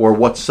or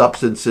what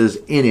substances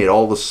in it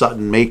all of a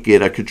sudden make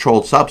it a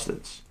controlled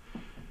substance.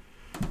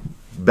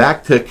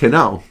 Back to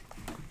Cano.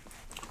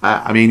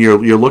 I mean,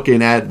 you're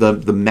looking at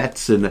the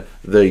Mets and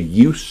the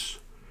use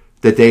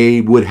that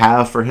they would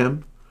have for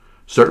him.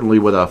 Certainly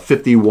with a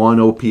 51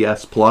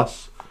 OPS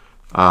plus.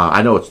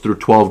 I know it's through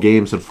 12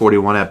 games and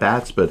 41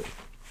 at-bats, but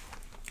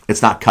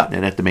it's not cutting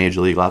it at the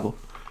major league level.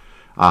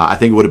 I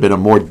think it would have been a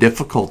more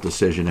difficult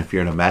decision if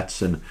you're in the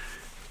Mets and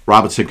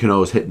Robinson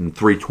Cano is hitting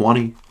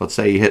 320. Let's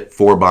say he hit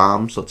 4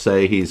 bombs. Let's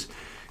say he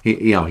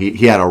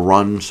had a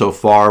run so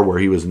far where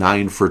he was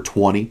 9 for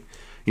 20.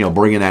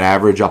 Bringing that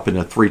average up in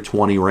the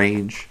 320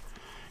 range.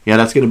 Yeah,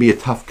 that's going to be a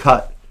tough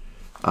cut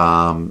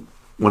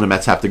when the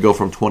Mets have to go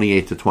from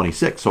 28 to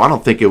 26. So I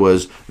don't think it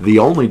was the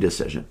only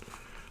decision.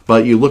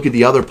 But you look at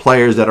the other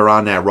players that are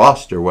on that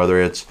roster,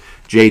 whether it's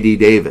J.D.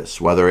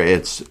 Davis, whether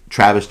it's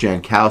Travis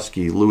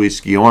Jankowski,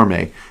 Luis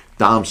Guillorme,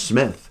 Dom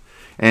Smith.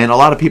 And a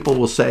lot of people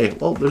will say,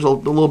 well, there's a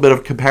little bit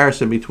of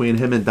comparison between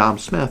him and Dom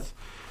Smith.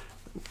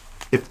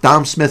 If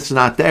Dom Smith's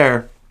not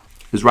there,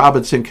 is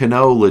Robinson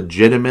Cano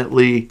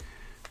legitimately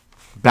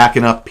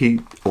backing up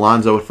Pete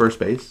Alonso at first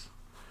base?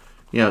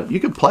 You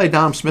could play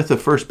Dom Smith at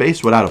first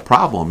base without a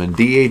problem and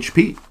DH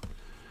Pete.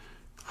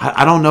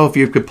 I don't know if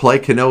you could play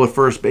Cano at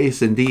first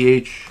base and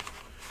DH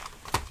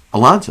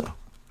Alonso.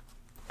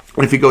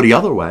 And if you go the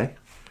other way,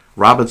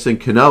 Robinson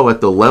Cano at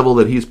the level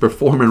that he's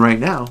performing right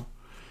now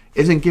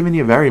isn't giving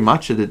you very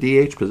much at the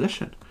DH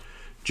position.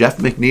 Jeff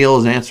McNeil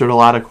has answered a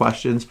lot of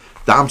questions.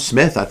 Dom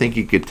Smith, I think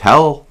you could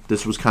tell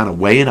this was kind of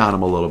weighing on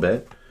him a little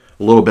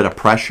bit of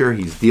pressure.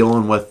 He's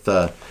dealing with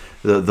the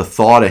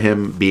thought of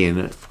him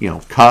being,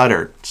 cut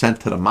or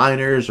sent to the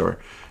minors, or,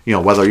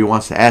 whether he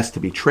wants to ask to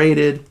be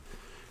traded.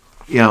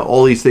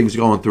 All these things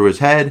going through his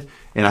head.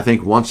 And I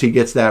think once he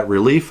gets that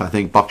relief, I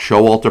think Buck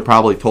Showalter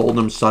probably told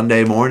him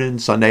Sunday morning,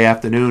 Sunday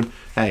afternoon,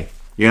 hey,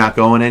 you're not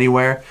going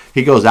anywhere.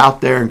 He goes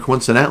out there and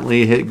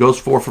coincidentally goes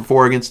 4 for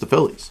 4 against the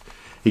Phillies.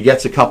 He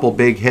gets a couple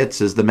big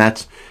hits as the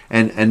Mets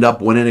and end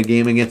up winning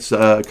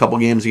a couple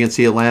games against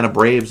the Atlanta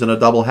Braves in a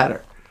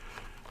doubleheader.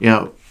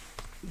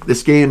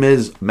 This game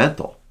is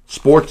mental.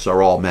 Sports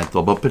are all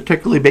mental, but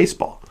particularly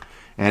baseball.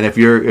 And if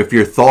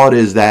your thought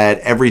is that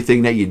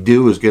everything that you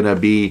do is going to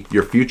be,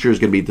 your future is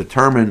going to be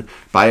determined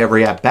by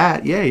every at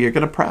bat, yeah, you're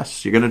going to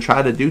press. You're going to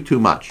try to do too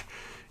much.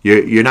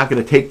 You're not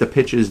going to take the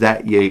pitches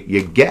that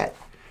you get.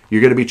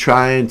 You're going to be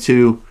trying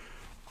to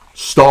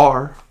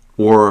star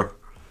or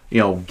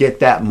get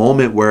that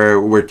moment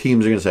where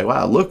teams are going to say,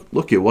 wow,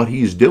 look at what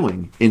he's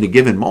doing in a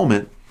given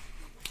moment,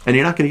 and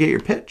you're not going to get your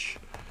pitch.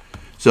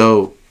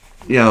 So,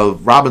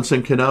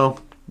 Robinson Cano,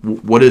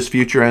 what his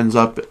future ends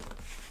up,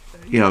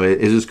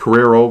 is his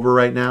career over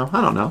right now?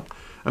 I don't know.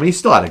 I mean, he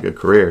still had a good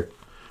career.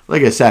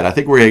 Like I said, I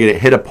think we're going to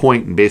hit a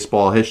point in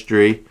baseball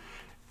history,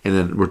 and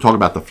then we're talking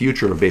about the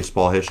future of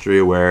baseball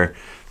history, where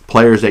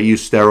players that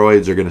use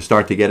steroids are going to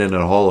start to get into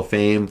the Hall of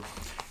Fame.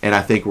 And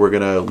I think we're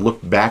going to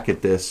look back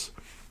at this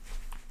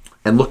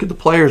and look at the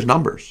players'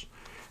 numbers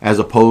as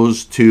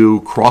opposed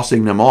to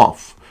crossing them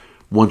off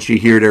once you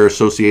hear their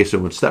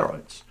association with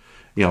steroids.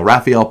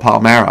 Rafael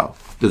Palmeiro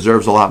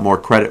deserves a lot more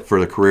credit for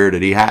the career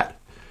that he had.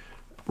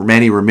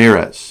 Manny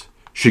Ramirez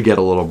should get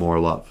a little more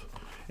love.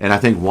 And I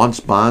think once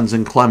Bonds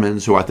and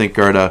Clemens, who I think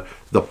are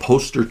the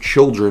poster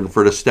children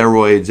for the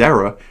steroids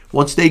era,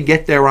 once they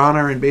get their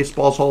honor in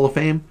baseball's Hall of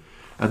Fame,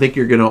 I think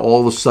you're going to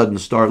all of a sudden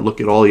start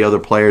looking at all the other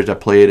players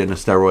that played in the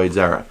steroids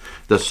era.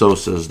 The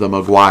Sosas, the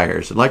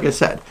Maguires. And like I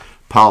said,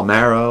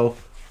 Palmeiro,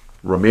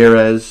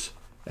 Ramirez,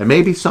 and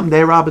maybe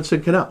someday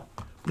Robinson Cano.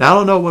 Now, I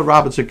don't know what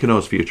Robinson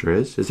Cano's future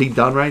is. Is he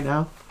done right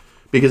now?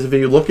 Because if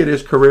you look at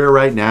his career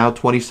right now,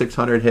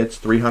 2,600 hits,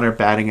 300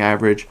 batting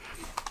average,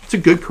 it's a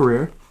good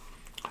career.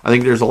 I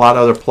think there's a lot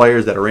of other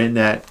players that are in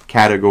that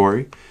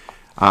category.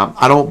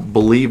 I don't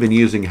believe in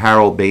using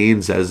Harold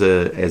Baines as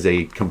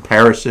a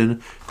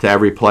comparison to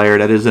every player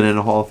that isn't in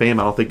the Hall of Fame.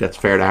 I don't think that's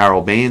fair to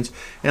Harold Baines,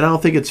 and I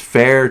don't think it's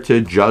fair to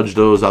judge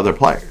those other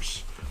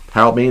players.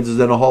 Harold Baines is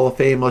in the Hall of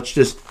Fame. Let's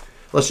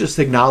just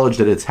acknowledge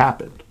that it's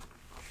happened.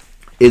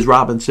 Is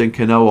Robinson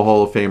Cano a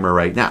Hall of Famer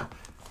right now?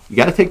 You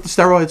got to take the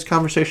steroids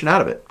conversation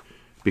out of it,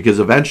 because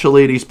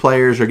eventually these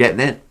players are getting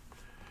in.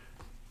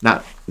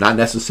 Not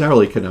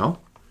necessarily Cano.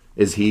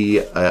 Is he?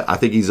 I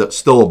think he's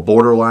still a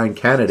borderline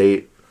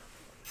candidate,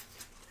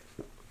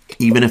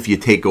 even if you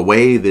take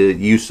away the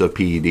use of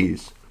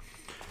PEDs.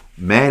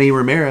 Manny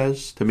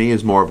Ramirez, to me,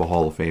 is more of a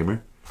Hall of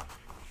Famer.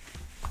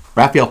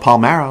 Rafael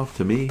Palmeiro,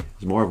 to me,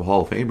 is more of a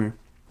Hall of Famer.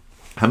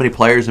 How many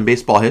players in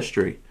baseball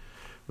history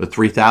with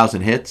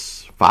 3,000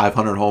 hits,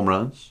 500 home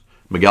runs?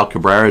 Miguel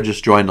Cabrera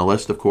just joined the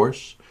list, of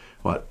course.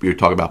 You're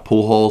talking about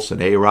Pujols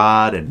and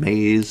A-Rod and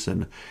Mays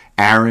and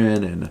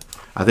Aaron, and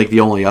I think the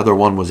only other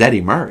one was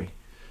Eddie Murray.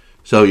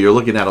 So you're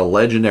looking at a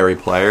legendary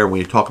player.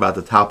 When you talk about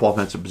the top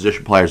offensive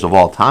position players of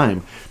all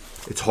time,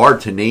 it's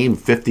hard to name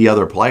 50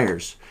 other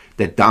players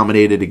that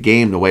dominated a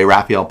game the way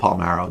Rafael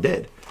Palmeiro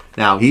did.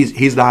 Now,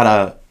 he's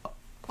not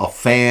a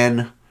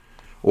fan,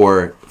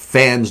 or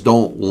fans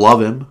don't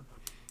love him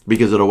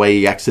because of the way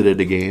he exited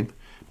the game.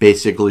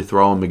 basically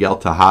throwing Miguel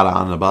Tejada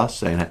under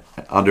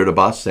the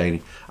bus,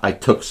 saying I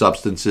took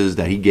substances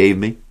that he gave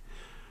me.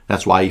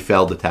 That's why he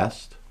failed the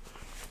test.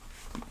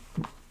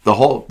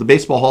 The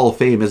Baseball Hall of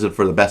Fame isn't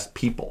for the best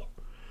people.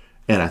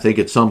 And I think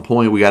at some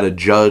point we got to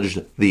judge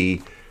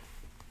the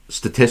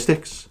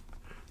statistics,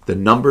 the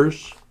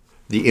numbers,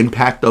 the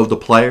impact of the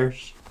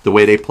players, the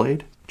way they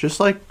played, just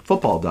like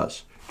football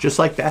does, just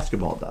like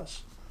basketball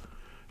does.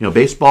 You know,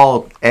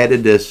 baseball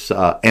added this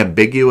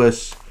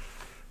ambiguous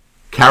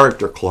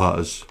character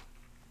clause,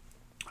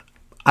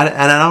 and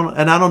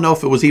I don't know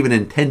if it was even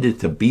intended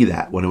to be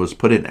that when it was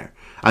put in there.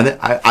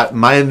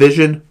 My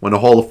envision when the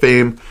Hall of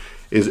Fame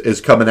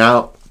is coming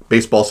out,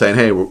 baseball saying,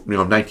 "Hey,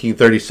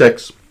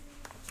 1936,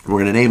 we're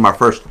going to name our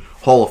first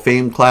Hall of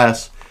Fame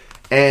class,"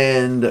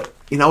 and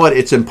you know what?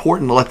 It's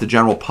important to let the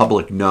general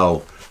public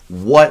know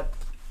what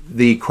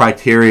the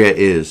criteria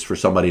is for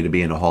somebody to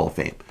be in the Hall of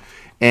Fame.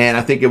 And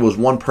I think it was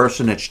one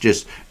person that's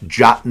just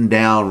jotting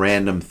down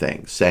random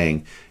things,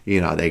 saying,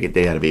 they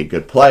had to be a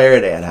good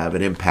player, they had to have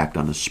an impact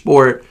on the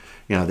sport,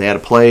 they had to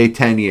play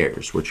 10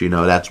 years, which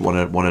that's one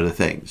of the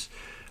things.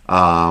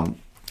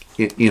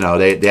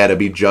 They had to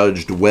be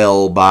judged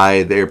well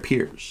by their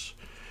peers.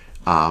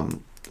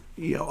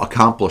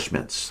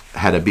 Accomplishments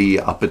had to be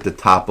up at the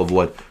top of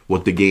what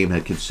the game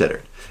had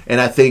considered. And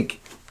I think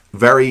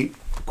very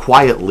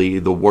quietly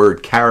the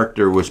word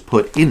character was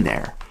put in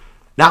there,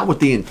 not with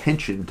the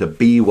intention to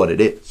be what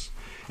it is.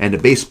 And the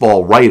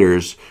baseball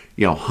writers,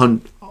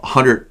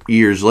 100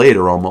 years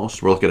later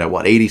almost, we're looking at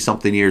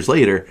 80-something years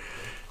later,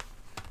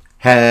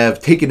 have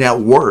taken that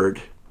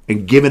word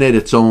and given it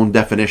its own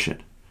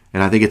definition.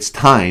 And I think it's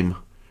time,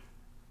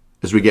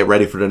 as we get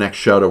ready for the next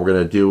show that we're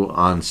going to do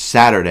on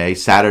Saturday the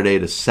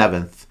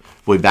 7th,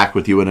 we'll be back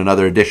with you in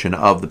another edition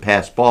of the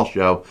Pass Ball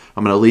Show.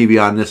 I'm going to leave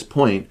you on this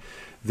point.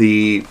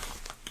 The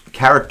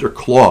character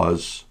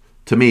clause,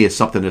 to me, is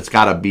something that's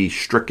got to be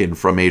stricken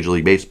from Major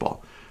League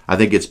Baseball. I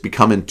think it's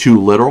becoming too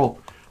literal.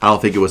 I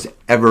don't think it was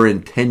ever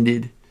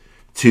intended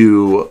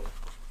to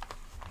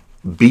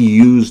be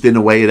used in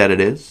a way that it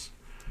is.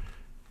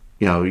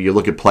 You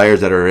look at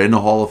players that are in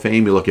the Hall of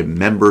Fame, you look at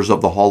members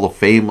of the Hall of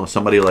Fame,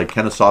 somebody like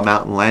Kennesaw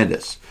Mountain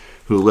Landis,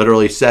 who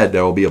literally said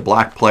there will be a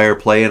black player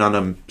playing on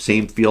the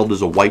same field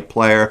as a white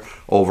player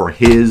over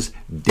his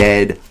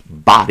dead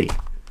body.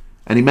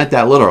 And he meant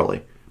that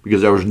literally,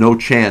 because there was no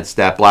chance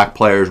that black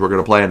players were going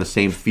to play on the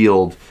same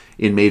field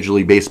in Major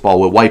League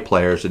Baseball with white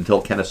players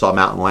until Kennesaw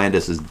Mountain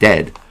Landis is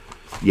dead.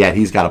 Yet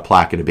he's got a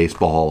plaque in the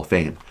Baseball Hall of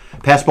Fame.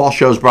 Pass Ball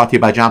Show is brought to you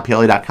by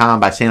JohnPielli.com,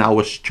 by St.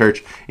 Aloysius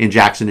Church in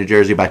Jackson, New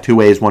Jersey, by Two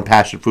Ways, One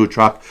Passion Food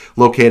Truck,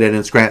 located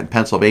in Scranton,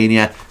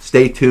 Pennsylvania.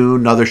 Stay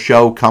tuned. Another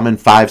show coming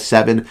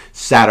 5/7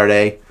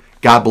 Saturday.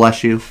 God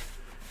bless you.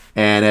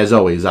 And as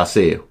always, I'll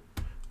see you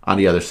on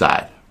the other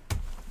side.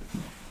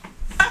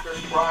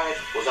 Chris Bryant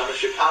was on the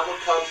Chicago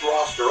Cubs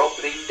roster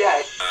opening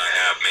day. I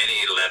have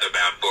many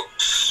leather-bound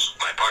books.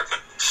 My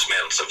apartment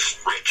smells of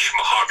rich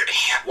mahogany.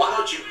 Why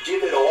don't you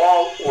give it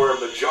all or a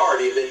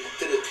majority of it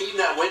to the team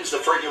that wins the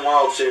friggin'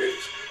 World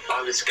Series?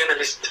 I was going to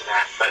listen to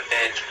that, but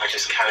then I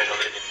just carried on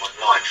living my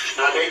life.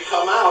 Now they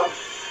come out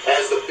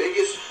as the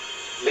biggest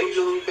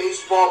Major League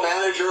Baseball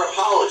manager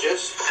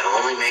apologist. It'll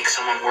only make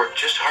someone work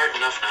just hard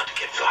enough not to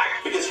get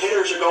fired. Because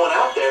hitters are going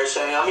out there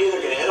saying, I'm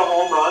either going to hit a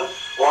home run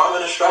or I'm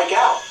going to strike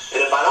out.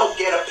 And if I don't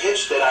get a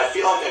pitch that I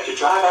feel like I could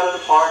drive out of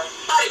the park,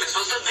 I'm not even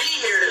supposed to be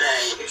here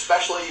today.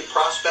 especially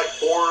prospect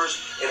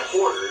whores and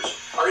hoarders,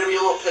 are going to be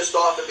a little pissed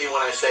off at me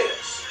when I say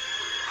this.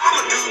 I'm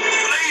a dude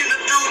playing the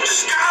dude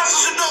disguised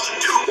as another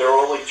dude. There are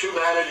only two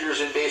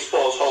managers in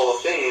baseball's Hall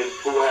of Fame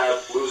who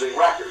have losing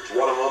records.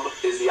 One of them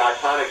is the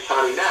iconic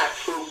Connie Mack,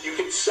 who you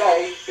could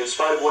say, in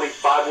spite of winning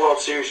 5 World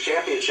Series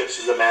championships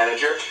as a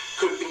manager,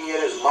 could be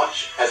in as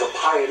much as a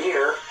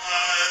pioneer.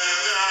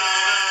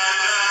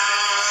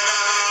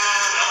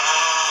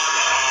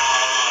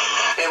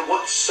 And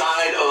what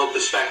side of the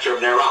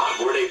spectrum they're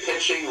on. Were they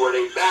pitching? Were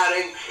they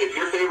batting? If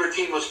your favorite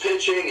team was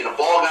pitching and a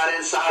ball got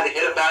inside to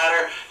hit a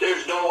batter,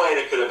 there's no way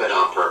that could have been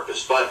on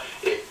purpose. But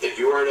if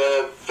you were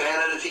a fan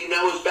of the team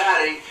that was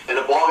batting and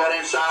the ball got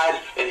inside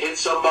and hit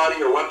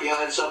somebody or went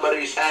behind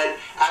somebody's head,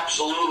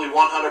 absolutely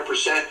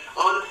 100%,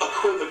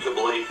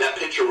 unequivocally, that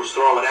pitcher was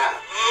throwing at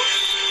him.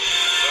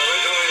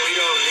 We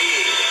don't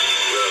need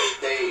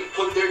road. They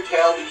put their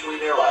tail between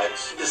their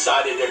legs,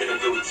 decided they're going to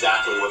do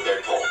exactly what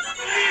they're told.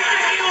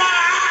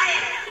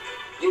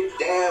 You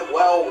damn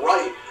well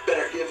right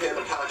better give him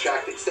a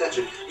contract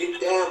extension. You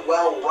damn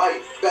well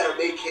right better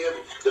make him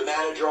the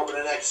manager over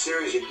the next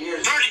series of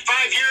years.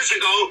 35 years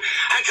ago,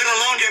 I could have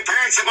loaned your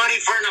parents the money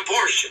for an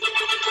abortion.